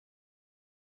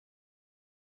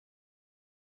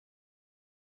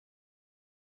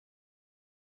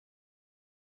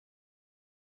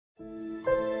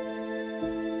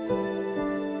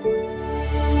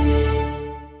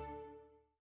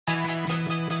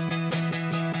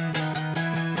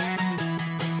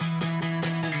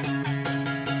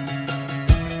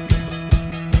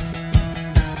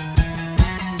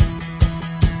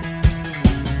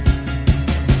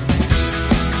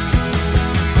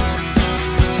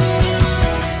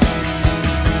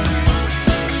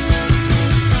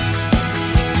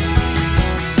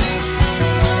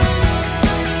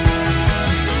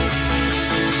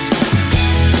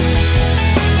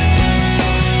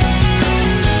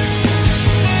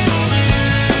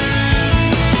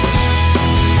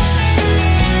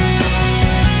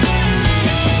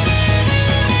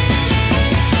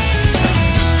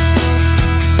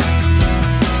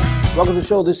Welcome to the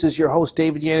show. This is your host,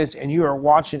 David Yannis, and you are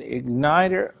watching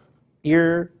Igniter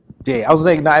Your Day. I was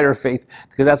going to say Igniter of Faith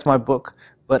because that's my book,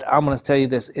 but I'm going to tell you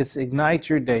this. It's Ignite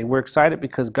Your Day. We're excited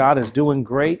because God is doing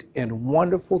great and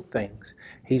wonderful things.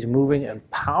 He's moving in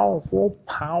powerful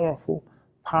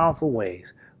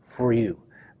ways for you.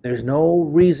 There's no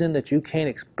reason that you can't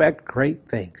expect great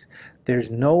things.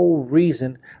 There's no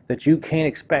reason that you can't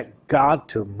expect God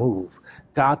to move,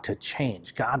 God to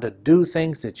change, God to do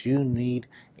things that you need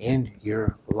in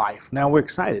your life. Now we're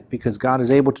excited because God is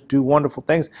able to do wonderful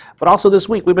things. But also this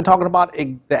week we've been talking about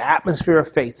the atmosphere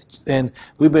of faith, and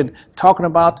we've been talking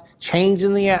about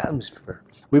changing the atmosphere.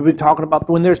 We've been talking about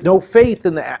when there's no faith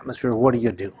in the atmosphere, what do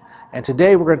you do? And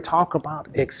today we're going to talk about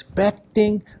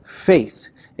expecting faith.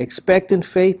 Expecting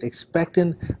faith,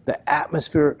 expecting the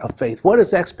atmosphere of faith. What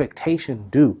does expectation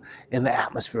do in the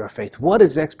atmosphere of faith? What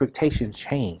does expectation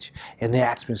change in the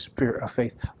atmosphere of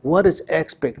faith? What does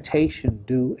expectation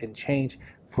do and change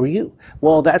for you?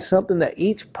 Well, that's something that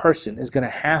each person is going to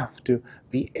have to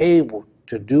be able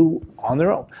to do on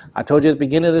their own. I told you at the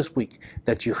beginning of this week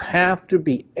that you have to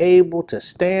be able to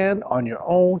stand on your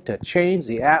own to change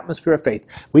the atmosphere of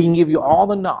faith. We can give you all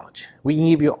the knowledge. We can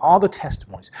give you all the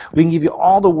testimonies. We can give you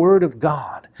all the word of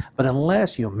God. But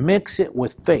unless you mix it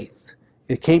with faith,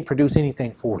 it can't produce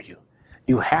anything for you.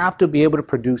 You have to be able to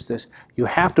produce this. You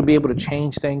have to be able to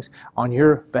change things on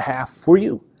your behalf for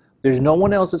you. There's no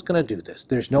one else that's going to do this.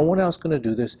 There's no one else going to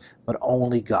do this but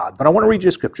only God. But I want to read you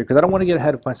scripture because I don't want to get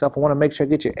ahead of myself. I want to make sure I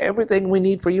get you everything we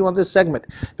need for you on this segment,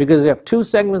 because we have two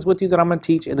segments with you that I'm going to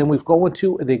teach, and then we go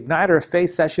into the Igniter of Faith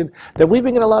session that we've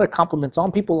been getting a lot of compliments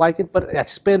on. People like it, but I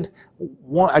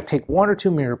take one or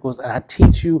two miracles and I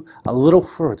teach you a little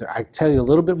further. I tell you a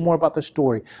little bit more about the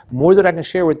story, more that I can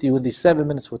share with you in these 7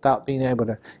 minutes without being able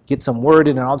to get some word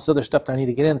in and all this other stuff that I need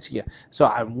to get into you. So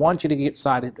I want you to get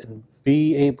excited and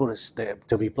be able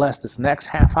to be blessed. This next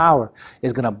half hour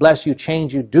is going to bless you,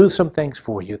 change you, do some things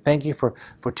for you. Thank you for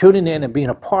tuning in and being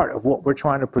a part of what we're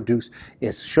trying to produce.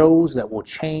 It shows that will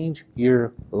change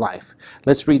your life.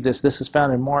 Let's read this. This is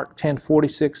found in Mark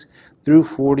 10:46 through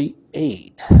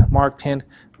 48. Mark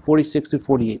 10:46 through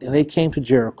 48. And they came to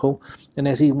Jericho, and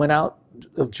as he went out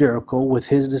of Jericho with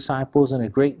his disciples and a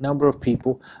great number of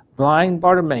people, blind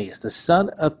Bartimaeus, the son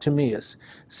of Timaeus,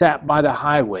 sat by the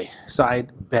highway side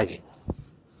begging.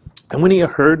 And when he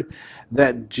heard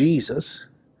that Jesus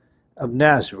of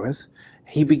Nazareth,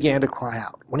 he began to cry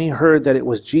out. When he heard that it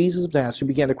was Jesus of Nazareth, he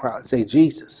began to cry out and say,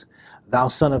 Jesus, thou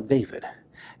son of David,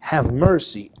 have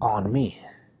mercy on me.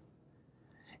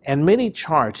 And many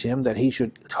charged him that he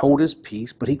should hold his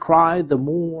peace, but he cried the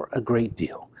more a great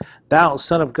deal, Thou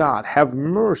Son of God, have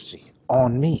mercy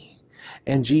on me.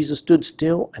 And Jesus stood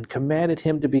still and commanded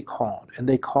him to be called. And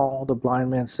they called the blind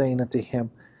man, saying unto him,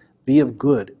 Be of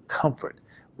good comfort,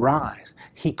 rise,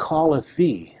 he calleth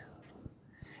thee.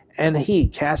 And he,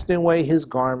 casting away his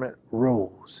garment,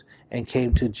 rose and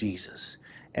came to Jesus.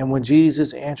 And when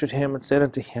Jesus answered him and said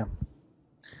unto him,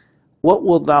 What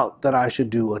wilt thou that I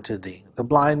should do unto thee? The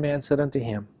blind man said unto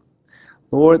him,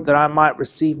 Lord, that I might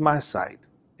receive my sight.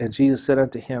 And Jesus said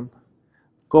unto him,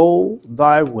 Go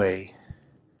thy way.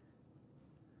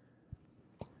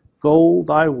 Go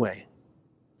thy way.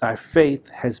 Thy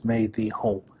faith has made thee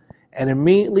whole. And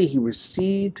immediately he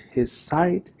received his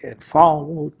sight and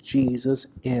followed Jesus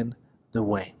in the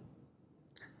way.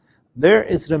 There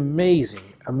is an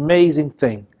amazing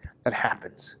thing that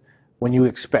happens when you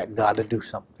expect God to do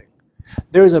something.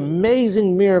 There's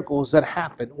amazing miracles that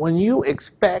happen when you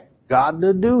expect God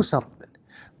to do something.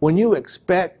 When you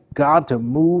expect God to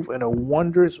move in a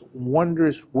wondrous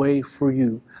way for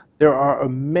you, there are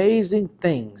amazing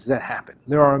things that happen.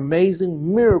 There are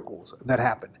amazing miracles that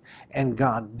happen, and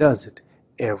God does it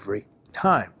every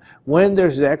time. When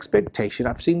there's an expectation,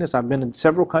 I've seen this, I've been in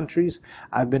several countries,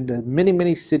 I've been to many,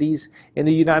 many cities in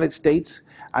the United States.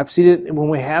 I've seen it when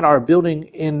we had our building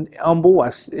in Humble,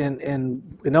 in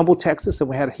Humble, Texas, and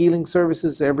we had healing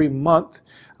services every month,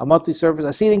 a monthly service.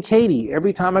 I see it in Katy.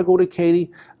 Every time I go to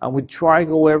Katy, we try and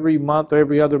go every month or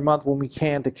every other month when we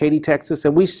can to Katy, Texas,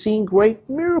 and we've seen great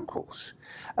miracles.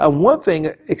 One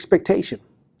thing, expectation.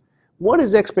 What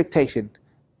is expectation?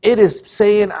 It is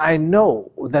saying, I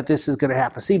know that this is going to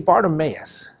happen. See,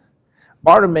 Bartimaeus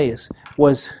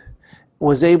was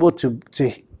able to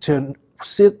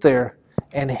sit there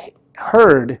and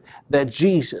heard that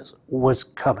Jesus was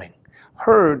coming.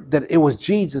 Heard that it was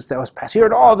Jesus that was passing. He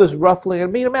heard all this ruffling. I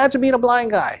mean, imagine being a blind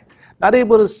guy, not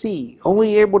able to see,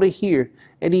 only able to hear.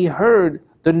 And he heard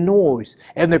the noise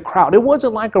and the crowd. It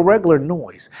wasn't like a regular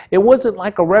noise. It wasn't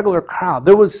like a regular crowd.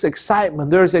 There was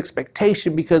excitement. There's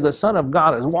expectation because the Son of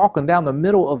God is walking down the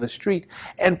middle of the street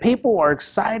and people are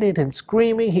excited and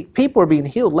screaming. People are being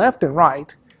healed left and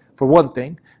right, for one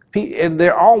thing. And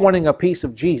they're all wanting a piece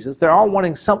of Jesus. They're all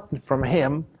wanting something from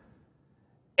him.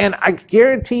 And I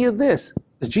guarantee you this,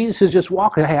 Jesus is just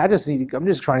walking. Hey, I'm just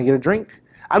trying to get a drink.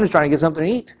 I'm just trying to get something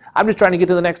to eat. I'm just trying to get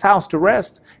to the next house to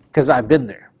rest because I've been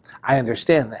there. I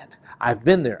understand that. I've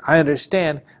been there. I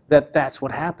understand that that's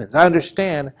what happens. I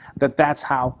understand that that's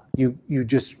how you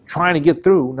just trying to get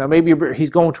through. Now, maybe he's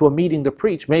going to a meeting to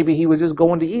preach. Maybe he was just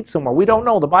going to eat somewhere. We don't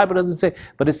know. The Bible doesn't say,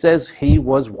 but it says he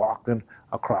was walking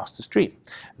across the street.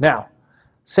 Now,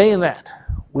 saying that,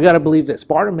 we got to believe this.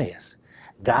 Bartimaeus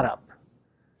got up,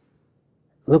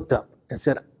 looked up, and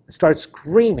started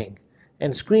screaming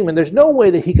and screaming. There's no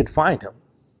way that he could find him.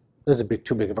 There's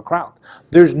too big of a crowd.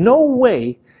 There's no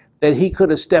way that he could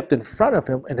have stepped in front of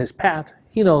him in his path.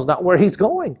 He knows not where he's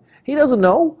going. He doesn't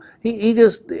know.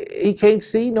 He can't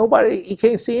see nobody. He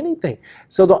can't see anything.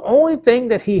 So the only thing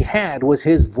that he had was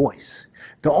his voice.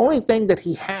 The only thing that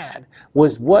he had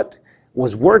was what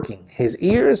was working, his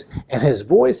ears and his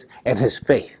voice and his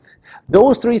faith.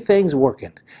 Those three things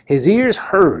working. His ears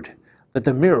heard that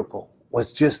the miracle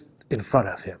was just in front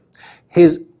of him.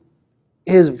 His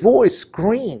voice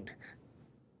screamed,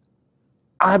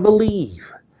 I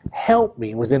believe. Help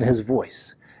me was in his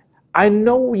voice. I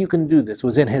know you can do this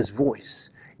was in his voice.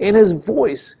 In his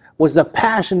voice was the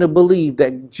passion to believe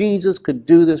that Jesus could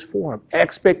do this for him.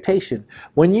 Expectation.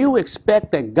 When you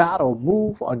expect that God will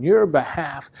move on your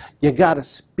behalf, you got to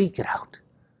speak it out.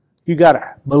 You got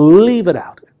to believe it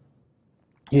out.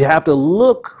 You have to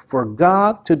look for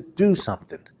God to do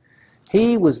something.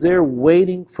 He was there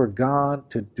waiting for God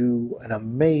to do an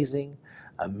amazing,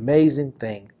 amazing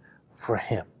thing for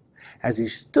him. As he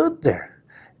stood there,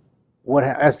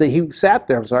 as he sat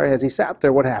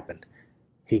there, what happened?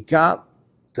 He got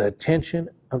the attention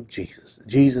of Jesus.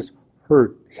 Jesus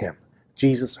heard him.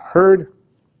 Jesus heard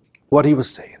what he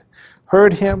was saying.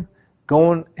 Heard him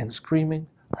going and screaming.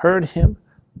 Heard him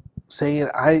saying,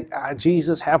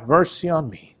 Jesus, have mercy on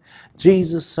me.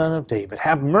 Jesus, Son of David,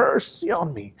 have mercy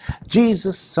on me.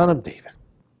 Jesus, Son of David,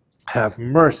 have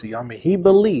mercy on me. He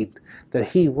believed that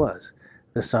he was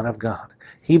the Son of God.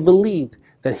 He believed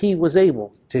that he was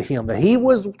able to heal him, that he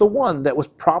was the one that was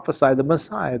prophesied, the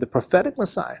Messiah, the prophetic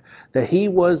Messiah, that he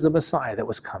was the Messiah that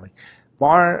was coming.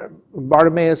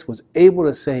 Bartimaeus was able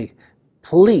to say,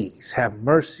 please have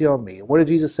mercy on me. What did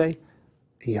Jesus say?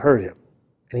 He heard him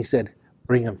and he said,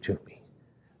 bring him to me.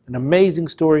 An amazing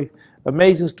story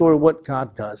what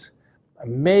God does.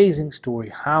 Amazing story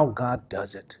how God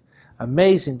does it.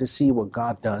 Amazing to see what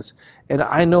God does. And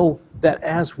I know that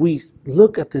as we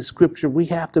look at this scripture, we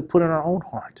have to put in our own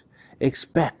heart.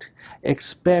 Expect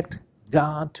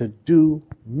God to do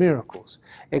miracles.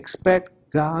 Expect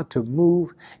God to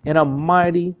move in a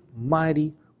mighty,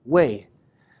 mighty way.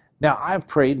 Now, I've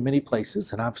prayed many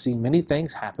places and I've seen many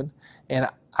things happen. And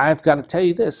I've got to tell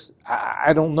you this.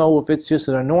 I don't know if it's just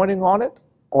an anointing on it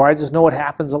or I just know it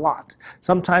happens a lot.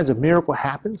 Sometimes a miracle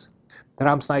happens that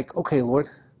I'm like, okay, Lord,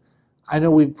 I know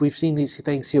we've seen these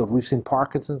things healed. We've seen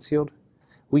Parkinson's healed.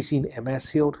 We've seen MS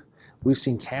healed. We've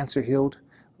seen cancer healed.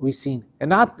 We've seen,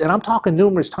 and I'm talking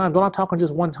numerous times. I'm not talking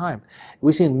just one time.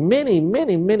 We've seen many,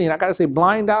 many, many, and I got to say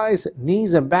blind eyes,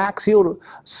 knees and backs healed.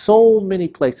 So many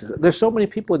places. There's so many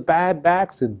people with bad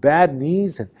backs and bad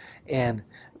knees and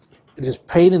just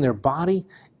pain in their body.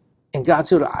 And God's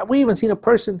healed. We even seen a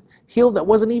person healed that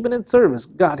wasn't even in service.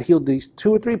 God healed these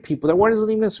 2 or 3 people that weren't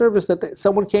even in service, that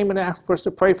someone came and asked for us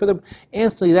to pray for them.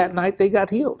 Instantly that night they got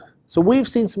healed. So we've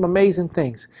seen some amazing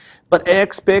things. But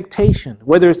expectation,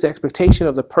 whether it's the expectation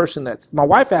of the person my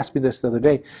wife asked me this the other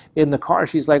day in the car.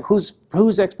 She's like,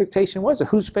 whose expectation was it?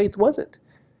 Whose faith was it?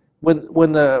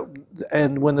 when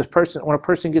a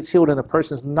person gets healed and the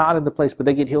person's not in the place, but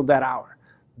they get healed that hour,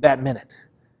 that minute.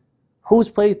 Whose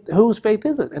faith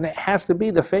is it? And it has to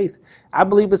be the faith. I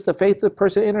believe it's the faith of the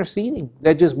person interceding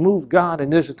that just moved God.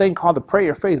 And there's a thing called the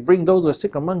prayer of faith. Bring those who are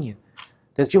sick among you,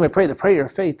 that you may pray the prayer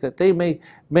of faith, that they may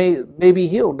be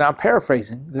healed. Now I'm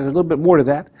paraphrasing. There's a little bit more to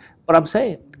that. But I'm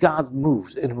saying God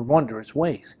moves in wondrous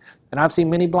ways. And I've seen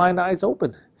many blind eyes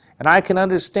open. And I can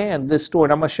understand this story.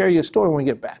 And I'm going to share you a story when we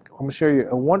get back. I'm going to share you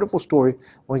a wonderful story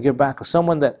when we get back of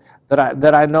someone that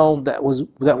I know that was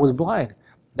blind.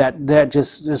 That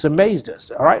just amazed us.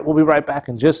 All right, we'll be right back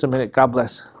in just a minute. God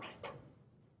bless.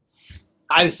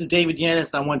 Hi, this is David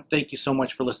Yanis, and I want to thank you so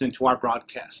much for listening to our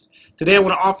broadcast. Today I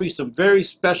want to offer you some very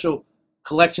special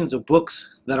collections of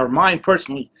books that are mine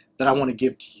personally that I want to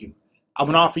give to you. I'm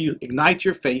going to offer you Ignite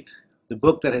Your Faith, the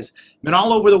book that has been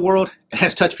all over the world and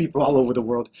has touched people all over the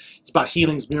world. It's about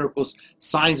healings, miracles,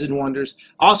 signs, and wonders.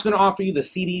 I'm also going to offer you the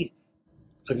CD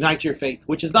Ignite Your Faith,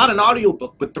 which is not an audio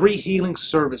book, but 3 healing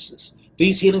services.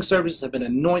 These healing services have been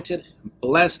anointed,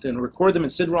 blessed, and record them in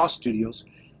Sid Roth Studios,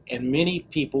 and many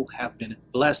people have been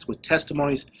blessed with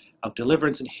testimonies of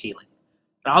deliverance and healing.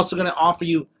 I'm also going to offer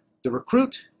you The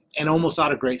Recruit and Almost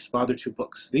Out of Grace, my other 2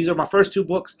 books. These are my first 2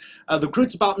 books. The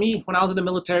Recruit's about me when I was in the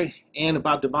military and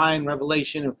about divine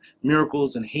revelation,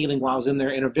 miracles, and healing while I was in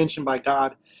there, intervention by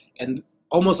God. And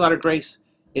Almost Out of Grace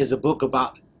is a book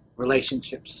about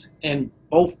relationships, and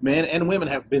both men and women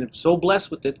have been so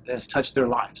blessed with it that it's touched their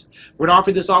lives. We're going to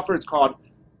offer this offer. It's called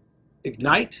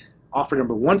Ignite, offer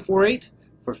number 148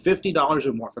 for $50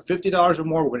 or more. For $50 or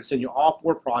more, we're going to send you all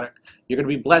 4 products. You're going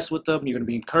to be blessed with them. You're going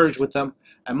to be encouraged with them.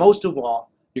 And most of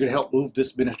all, you're going to help move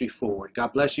this ministry forward.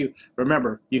 God bless you.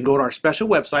 Remember, you can go to our special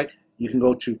website. You can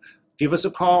go to give us a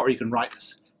call, or you can write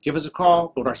us. Give us a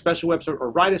call, go to our special website, or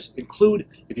write us. Include,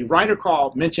 if you write or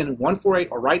call, mention 148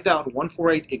 or write down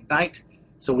 148 Ignite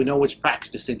so we know which package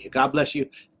to send you. God bless you.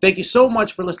 Thank you so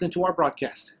much for listening to our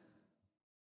broadcast.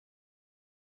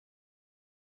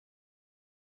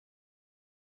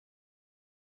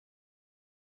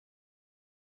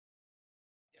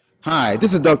 Hi,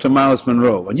 this is Dr. Miles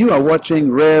Monroe, and you are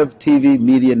watching Rev TV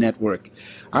Media Network.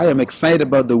 I am excited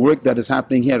about the work that is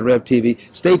happening here at Rev TV.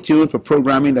 Stay tuned for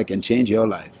programming that can change your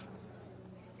life.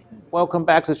 Welcome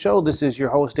back to the show. This is your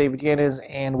host, David Yanez,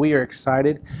 and we are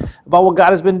excited about what God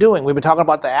has been doing. We've been talking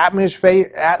about the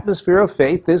atmosphere of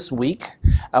faith this week.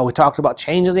 We talked about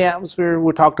changing the atmosphere.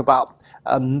 We talked about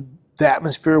the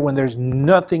atmosphere when there's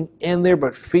nothing in there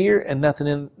but fear and nothing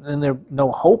in there,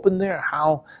 no hope in there,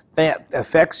 how that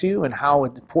affects you and how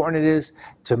important it is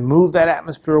to move that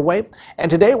atmosphere away.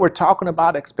 And today we're talking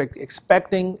about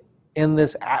expecting in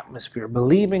this atmosphere,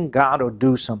 believing God will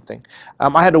do something.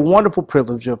 I had a wonderful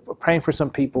privilege of praying for some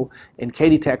people in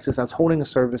Katy, Texas. I was holding a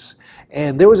service,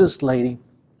 and there was this lady.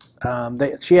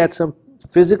 She had some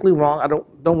physically wrong. I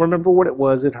don't remember what it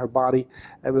was in her body.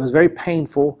 It was very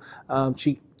painful.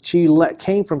 She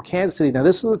came from Kansas City. Now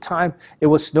this is the time it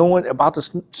was snowing. It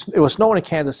was snowing in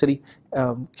Kansas City,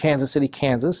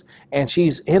 Kansas, and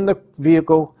she's in the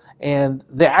vehicle. And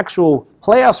the actual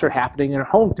playoffs are happening, and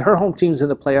her home team's in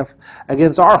the playoff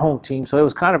against our home team, so it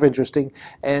was kind of interesting.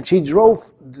 And she drove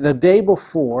the day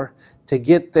before to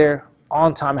get there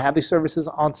on time, have these services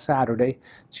on Saturday.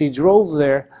 She drove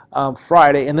there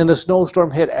Friday, and then the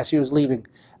snowstorm hit as she was leaving.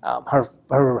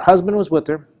 Her husband was with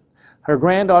her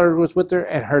granddaughter was with her,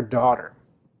 and her daughter.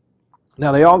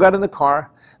 Now they all got in the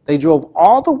car. They drove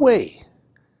all the way,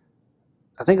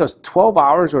 I think it was 12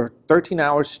 hours or 13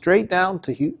 hours straight down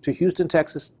to Houston,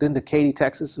 Texas, then to Katy,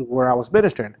 Texas, where I was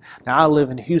ministering. Now I live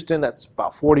in Houston. That's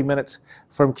about 40 minutes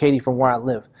from Katy, from where I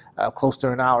live, close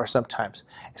to an hour sometimes.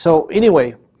 So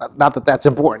anyway, not that that's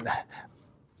important,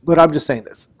 but I'm just saying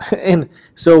this. And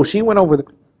so she went over,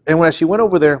 and when she went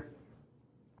over there,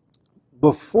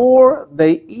 before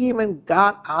they even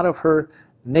got out of her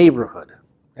neighborhood,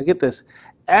 now get this,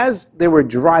 as they were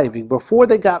driving, before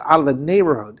they got out of the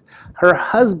neighborhood, her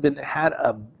husband had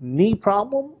a knee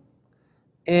problem,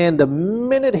 and the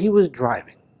minute he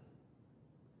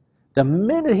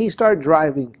started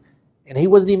driving, and he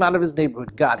wasn't even out of his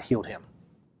neighborhood, God healed him.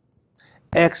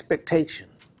 Expectation.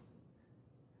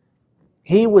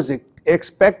 He was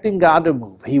expecting God to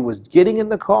move. He was getting in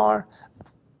the car.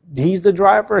 He's the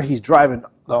driver. He's driving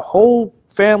the whole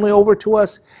family over to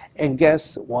us. And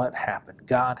guess what happened?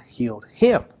 God healed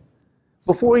him.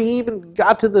 Before he even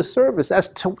got to the service, that's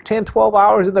 10, 12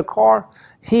 hours in the car,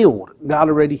 healed. God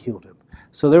already healed him.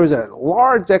 So there was a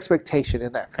large expectation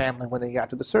in that family when they got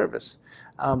to the service.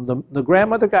 The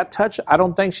grandmother got touched. I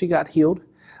don't think she got healed.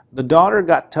 The daughter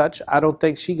got touched. I don't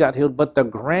think she got healed. But the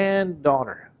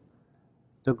granddaughter,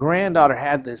 The granddaughter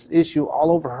had this issue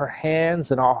all over her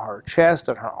hands and all her chest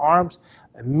and her arms.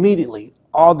 Immediately,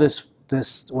 all this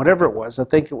whatever it was, I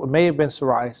think it may have been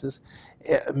psoriasis,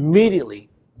 immediately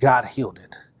God healed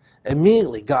it.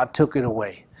 Immediately God took it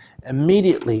away.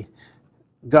 Immediately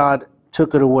God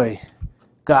took it away.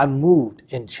 God moved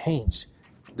and changed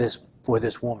this for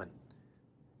this woman,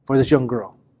 for this young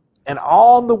girl. And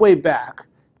on the way back,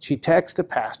 she texted the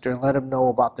pastor and let him know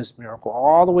about this miracle,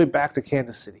 all the way back to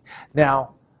Kansas City.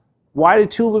 Now, why did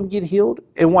two of them get healed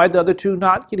and why did the other two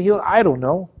not get healed? I don't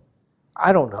know.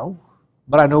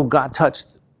 But I know God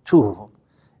touched two of them.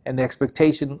 And the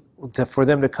expectation for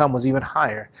them to come was even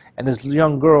higher. And this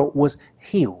young girl was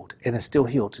healed and is still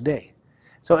healed today.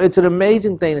 So it's an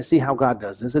amazing thing to see how God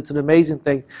does this. It's an amazing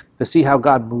thing to see how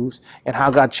God moves and how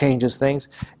God changes things.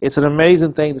 It's an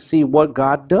amazing thing to see what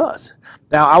God does.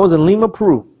 Now, I was in Lima,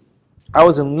 Peru.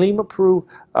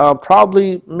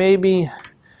 Probably maybe,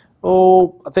 I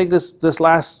think this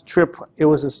last trip, it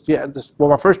was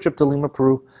my first trip to Lima,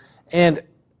 Peru. And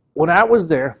when I was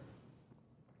there,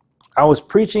 I was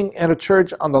preaching at a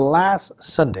church on the last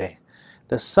Sunday.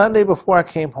 The Sunday before I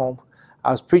came home,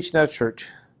 I was preaching at a church.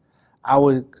 I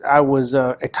was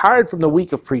tired from the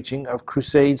week of preaching, of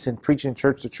crusades and preaching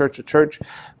church to church to church,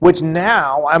 which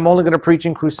now I'm only going to preach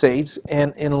in crusades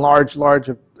and in large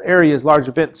areas, large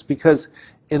events, because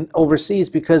overseas,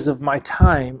 because of my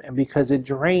time and because it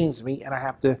drains me and I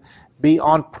have to be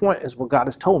on point, is what God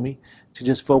has told me, to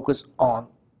just focus on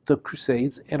the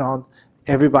crusades and on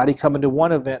everybody coming to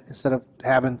one event instead of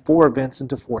having 4 events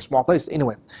into 4 small places.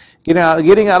 Anyway, getting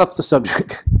out of the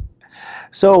subject.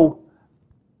 So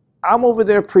I'm over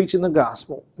there preaching the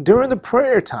gospel. During the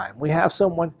prayer time, we have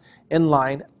someone in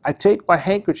line. I take my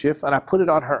handkerchief and I put it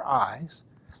on her eyes.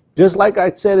 Just like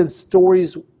I said in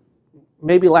stories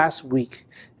maybe last week,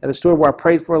 at a story where I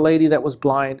prayed for a lady that was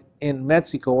blind in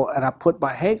Mexico, and I put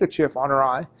my handkerchief on her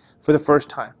eye for the first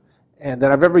time. And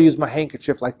that I've ever used my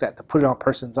handkerchief like that to put it on a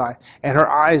person's eye. And her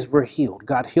eyes were healed.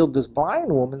 God healed this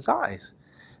blind woman's eyes.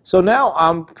 So now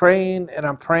I'm praying and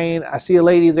I'm praying. I see a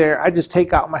lady there. I just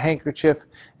take out my handkerchief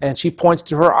and she points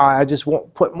to her eye. I just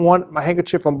put my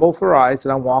handkerchief on both her eyes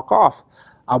and I walk off.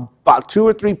 I'm about 2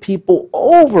 or 3 people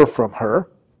over from her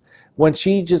when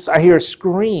I hear a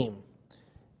scream.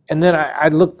 And then I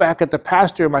look back at the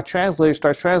pastor and my translator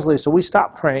starts translating. So we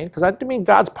stop praying because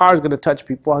God's power is going to touch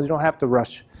people. You don't have to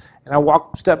rush. And I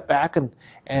step back,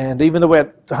 and even though we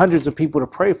had hundreds of people to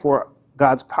pray for,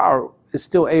 God's power is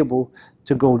still able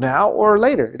to go now or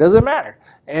later. It doesn't matter.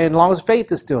 And as long as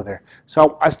faith is still there.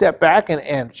 So I stepped back,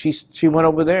 and she went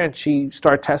over there, and she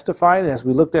started testifying. As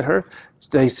we looked at her,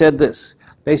 they said this.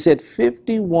 They said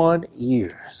 51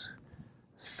 years.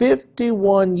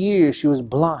 51 years she was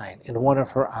blind in one of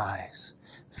her eyes.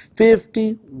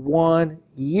 51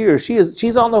 years.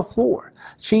 She's on the floor.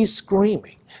 She's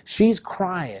screaming. She's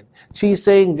crying. She's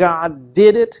saying, God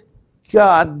did it.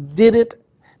 God did it.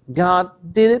 God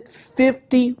did it.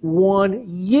 51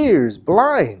 years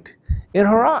blind in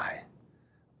her eye.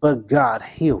 But God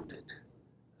healed it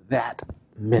that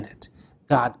minute.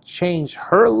 God changed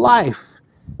her life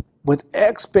with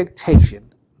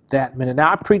expectation that minute.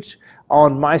 Now I preach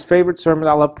on my favorite sermon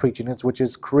I love preaching, which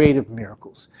is Creative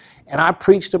Miracles. And I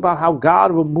preached about how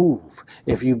God will move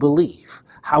if you believe,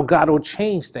 how God will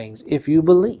change things if you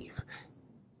believe.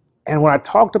 And when I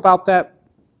talked about that,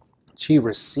 she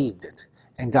received it.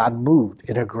 And God moved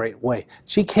in a great way.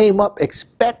 She came up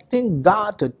expecting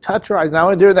God to touch her eyes.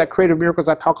 Now, during that Creative Miracles,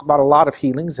 I talk about a lot of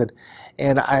healings,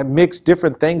 and I mix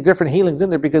different things, different healings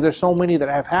in there, because there's so many that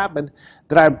have happened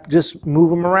that I just move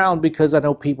them around because I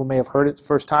know people may have heard it the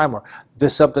first time, or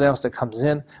there's something else that comes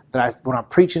in that when I'm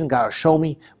preaching, God will show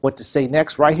me what to say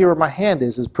next. Right here where my hand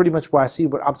is pretty much where I see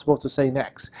what I'm supposed to say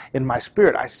next. In my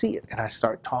spirit, I see it, and I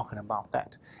start talking about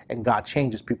that. And God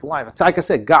changes people's lives. It's like I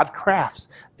said, God crafts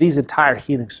these entire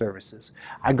healing services.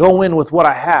 I go in with what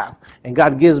I have, and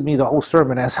God gives me the whole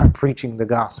sermon as I'm preaching the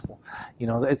gospel.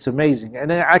 It's amazing.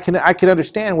 And I can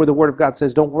understand where the Word of God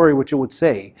says, don't worry what you would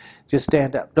say. Just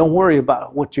stand up. Don't worry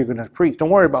about what you're going to preach. Don't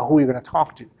worry about who you're going to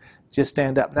talk to. Just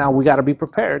stand up. Now, we got to be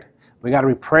prepared. We got to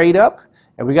be prayed up,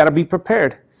 and we got to be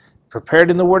prepared.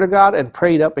 Prepared in the Word of God and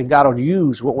prayed up, and God will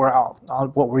use what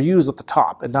we're used at the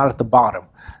top and not at the bottom.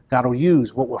 God will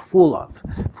use what we're full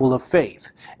of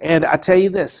faith. And I tell you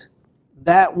this,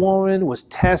 that woman was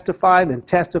testifying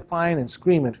and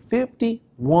screaming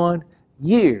 51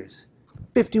 years.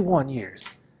 51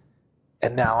 years.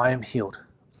 And now I am healed.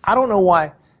 I don't know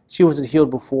why she wasn't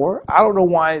healed before. I don't know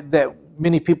why that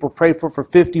many people prayed for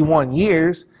 51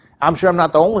 years. I'm sure I'm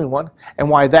not the only one. And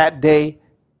why that day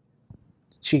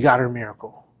she got her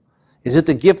miracle. Is it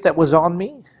the gift that was on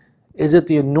me? Is it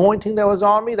the anointing that was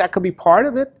on me? That could be part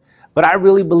of it. But I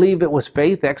really believe it was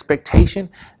faith, expectation,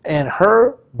 and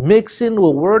her mixing the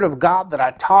word of God that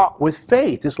I taught with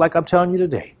faith, just like I'm telling you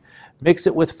today. Mix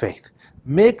it with faith.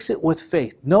 Mix it with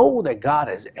faith. Know that God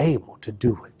is able to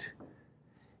do it.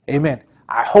 Amen.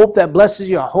 I hope that blesses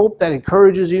you. I hope that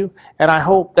encourages you. And I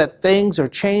hope that things are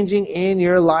changing in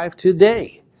your life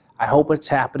today. I hope it's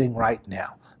happening right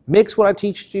now. Mix what I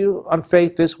teach you on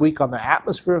faith this week on the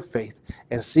atmosphere of faith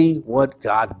and see what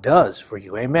God does for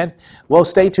you. Amen. Well,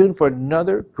 stay tuned for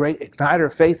another great Igniter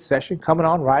of Faith session coming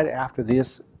on right after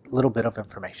this little bit of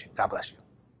information. God bless you.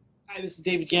 Hi, this is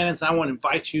David Gannis. I want to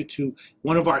invite you to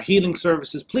one of our healing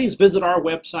services. Please visit our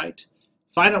website,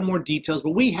 find out more details.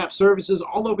 But we have services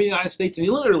all over the United States and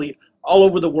literally all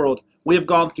over the world. We have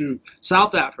gone through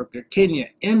South Africa, Kenya,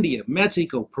 India,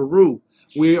 Mexico, Peru.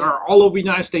 We are all over the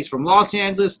United States, from Los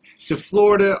Angeles to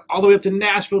Florida, all the way up to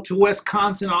Nashville to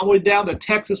Wisconsin, all the way down to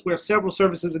Texas. We have several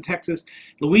services in Texas.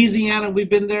 Louisiana, we've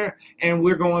been there, and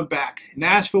we're going back.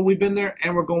 Nashville, we've been there,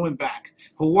 and we're going back.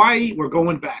 Hawaii, we're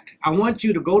going back. I want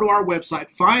you to go to our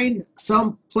website, find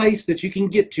some place that you can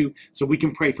get to so we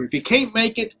can pray for you. If you can't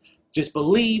make it, just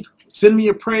believe. Send me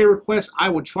a prayer request. I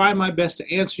will try my best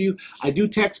to answer you. I do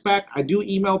text back. I do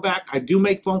email back. I do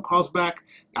make phone calls back.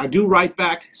 I do write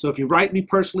back. So if you write me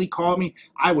personally, call me.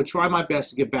 I will try my best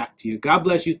to get back to you. God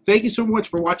bless you. Thank you so much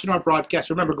for watching our broadcast.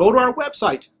 Remember, go to our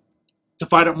website to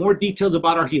find out more details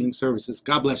about our healing services.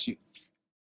 God bless you.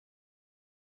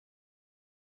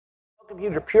 Welcome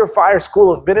you to Pure Fire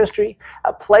School of Ministry,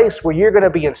 a place where you're going to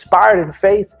be inspired in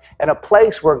faith and a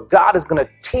place where God is going to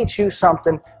teach you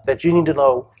something that you need to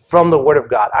know from the Word of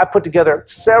God. I put together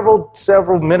several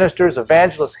ministers,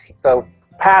 evangelists,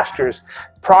 pastors,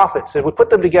 prophets, and we put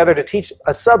them together to teach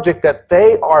a subject that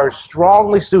they are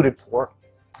strongly suited for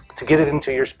to get it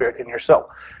into your spirit and your soul.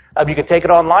 You can take it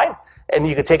online, and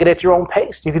you can take it at your own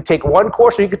pace. You can take one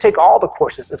course, or you can take all the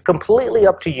courses. It's completely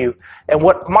up to you. And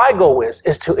what my goal is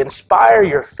to inspire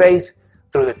your faith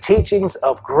through the teachings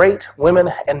of great women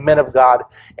and men of God,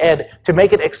 and to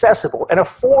make it accessible and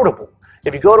affordable.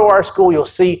 If you go to our school, you'll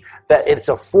see that it's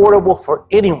affordable for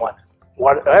anyone,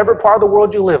 whatever part of the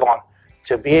world you live on,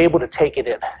 to be able to take it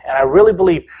in. And I really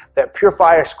believe that Pure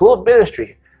Fire School of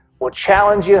Ministry will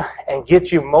challenge you and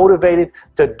get you motivated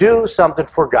to do something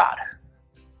for God.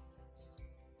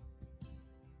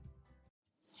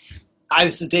 Hi,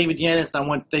 this is David Yannis, and I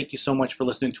want to thank you so much for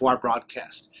listening to our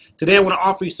broadcast. Today I want to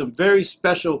offer you some very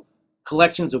special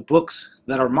collections of books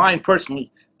that are mine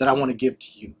personally that I want to give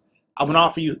to you. I want to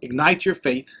offer you Ignite Your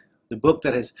Faith, the book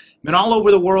that has been all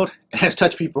over the world and has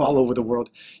touched people all over the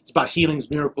world. It's about healings,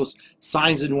 miracles,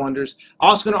 signs, and wonders. I'm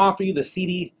also going to offer you the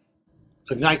CD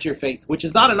Ignite Your Faith, which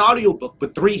is not an audio book,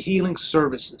 but 3 healing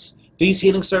services. These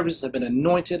healing services have been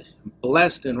anointed,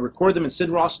 blessed, and record them in Sid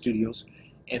Ross Studios,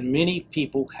 and many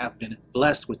people have been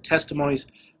blessed with testimonies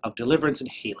of deliverance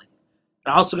and healing.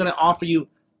 I'm also going to offer you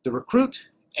The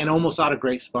Recruit and Almost Out of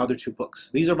Grace, my other 2 books.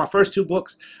 These are my first 2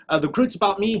 books. The Recruit's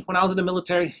about me when I was in the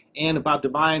military, and about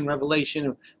divine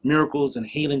revelation, miracles, and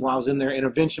healing while I was in there,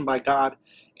 intervention by God.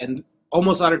 And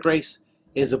Almost Out of Grace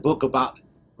is a book about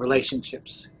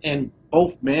relationships, and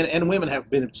both men and women have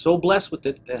been so blessed with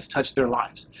it that it's touched their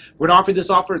lives. We're going to offer this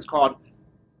offer. It's called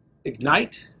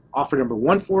Ignite, offer number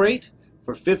 148,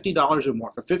 for $50 or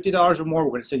more. For $50 or more,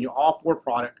 we're going to send you all 4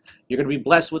 products. You're going to be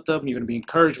blessed with them. You're going to be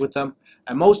encouraged with them.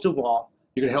 And most of all,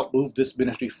 you're going to help move this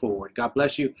ministry forward. God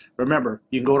bless you. Remember,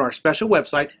 you can go to our special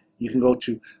website. You can go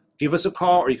to give us a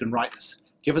call, or you can write us.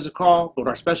 Give us a call, go to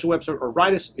our special website, or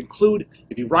write us. Include,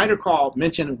 if you write or call,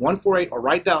 mention 148 or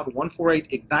write down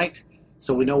 148 Ignite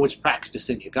so we know which package to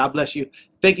send you. God bless you.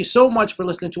 Thank you so much for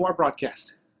listening to our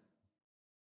broadcast.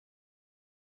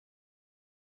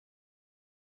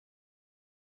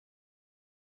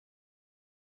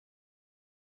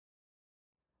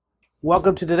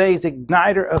 Welcome to today's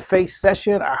Igniter of Faith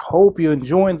session. I hope you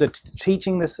enjoyed the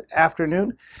teaching this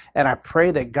afternoon, and I pray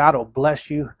that God will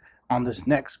bless you on this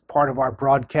next part of our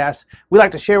broadcast. We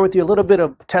like to share with you a little bit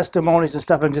of testimonies and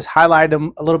stuff and just highlight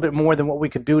them a little bit more than what we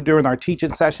could do during our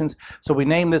teaching sessions. So we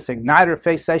name this Igniter of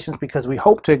Faith sessions because we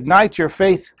hope to ignite your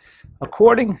faith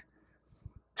according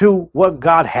to what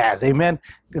God has. Amen.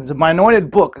 It's my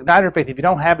anointed book, Ignite Your Faith. If you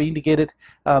don't have it, you need to get it.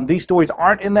 These stories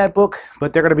aren't in that book,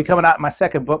 but they're going to be coming out in my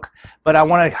second book. But I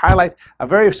want to highlight a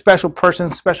very special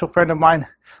person, special friend of mine.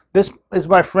 This is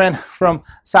my friend from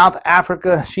South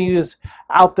Africa. She is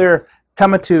out there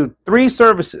coming to 3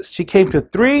 services. She came to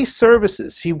 3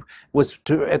 services. She was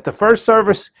at the first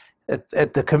service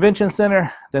at the convention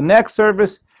center, the next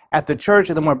service at the church,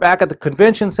 and then we're back at the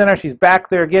convention center. She's back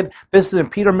there again. This is in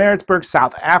Pietermaritzburg,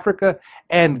 South Africa.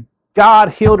 And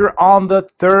God healed her on the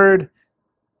third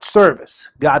service.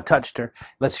 God touched her.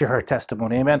 Let's hear her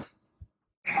testimony. Amen.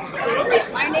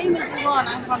 My name is Yvonne.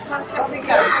 I'm from South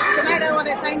Africa. Tonight I want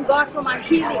to thank God for my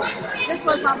healing. This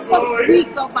was my fourth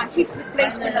week of my hip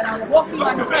replacement and I was walking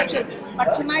on crutches.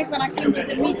 But tonight when I came to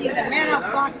the meeting, the man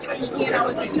of God touched me and I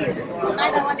was healed.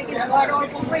 Tonight I want to give God all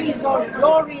praise, all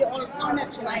glory, all honor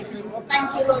tonight.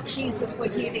 Thank you, Lord Jesus, for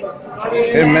healing.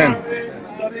 Amen.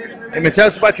 Amen. Tell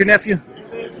us about your nephew.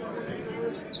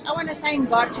 I want to thank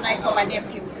God tonight for my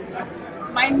nephew.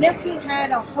 My nephew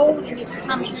had a hole in his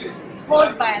stomach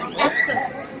caused by an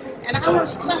abscess. And I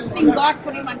was trusting God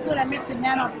for him until I met the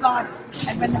man of God.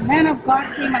 And when the man of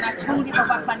God came and I told him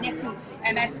about my nephew,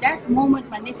 and at that moment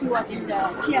my nephew was in the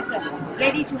theater,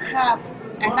 ready to have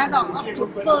another up to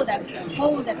fill that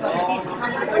hole that was in his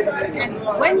stomach.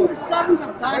 And when the servant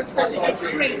of God started to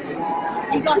pray,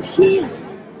 he got healed.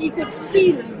 He could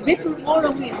feel metal all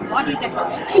over his body that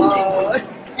was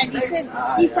stinging. And he said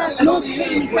he felt no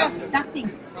pain, he felt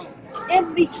nothing.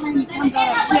 Every time he comes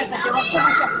out of theater, there was so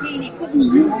much of pain, he couldn't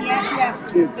move, he had to have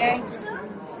 2 bags.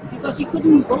 Because he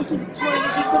couldn't go to the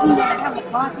toilet, he couldn't have a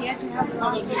bath, he had to have a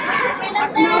bath.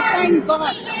 But now thank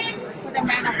God for the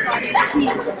man of God is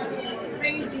healed.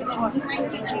 Praise you, Lord.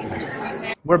 Thank you, Jesus.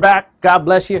 Amen. We're back. God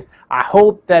bless you. I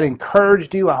hope that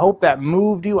encouraged you. I hope that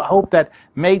moved you. I hope that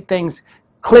made things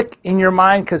click in your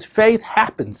mind, because faith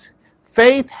happens.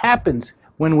 Faith happens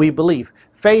when we believe.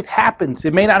 Faith happens.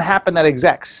 It may not happen that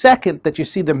exact second that you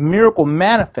see the miracle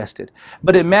manifested,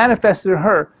 but it manifested in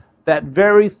her that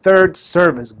very third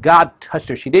service. God touched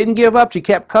her. She didn't give up. She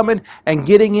kept coming and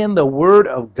getting in the word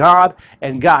of God,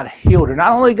 and God healed her.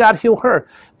 Not only God healed her,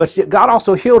 but God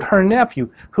also healed her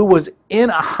nephew, who was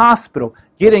in a hospital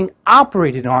getting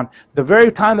operated on the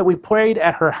very time that we prayed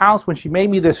at her house when she made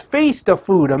me this feast of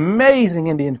food, amazing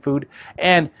Indian food.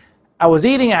 And I was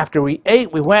eating after we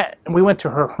ate. We went to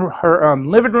her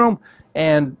living room,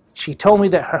 and she told me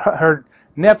that her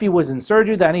nephew was in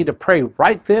surgery, that I need to pray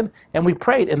right then. And we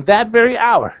prayed. And that very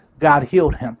hour, God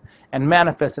healed him and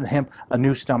manifested in him a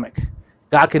new stomach.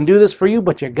 God can do this for you,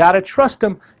 but you got to trust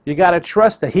him. You got to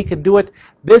trust that he can do it.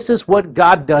 This is what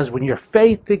God does when your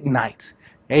faith ignites.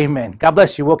 Amen. God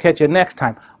bless you. We'll catch you next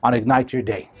time on Ignite Your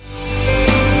Day.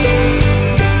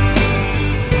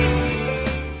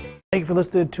 Thank you for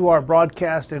listening to our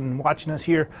broadcast and watching us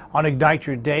here on Ignite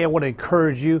Your Day. I want to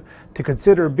encourage you to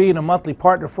consider being a monthly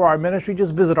partner for our ministry.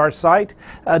 Just visit our site,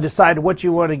 decide what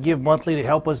you want to give monthly to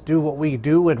help us do what we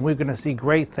do, and we're going to see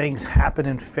great things happen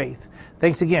in faith.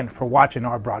 Thanks again for watching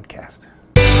our broadcast.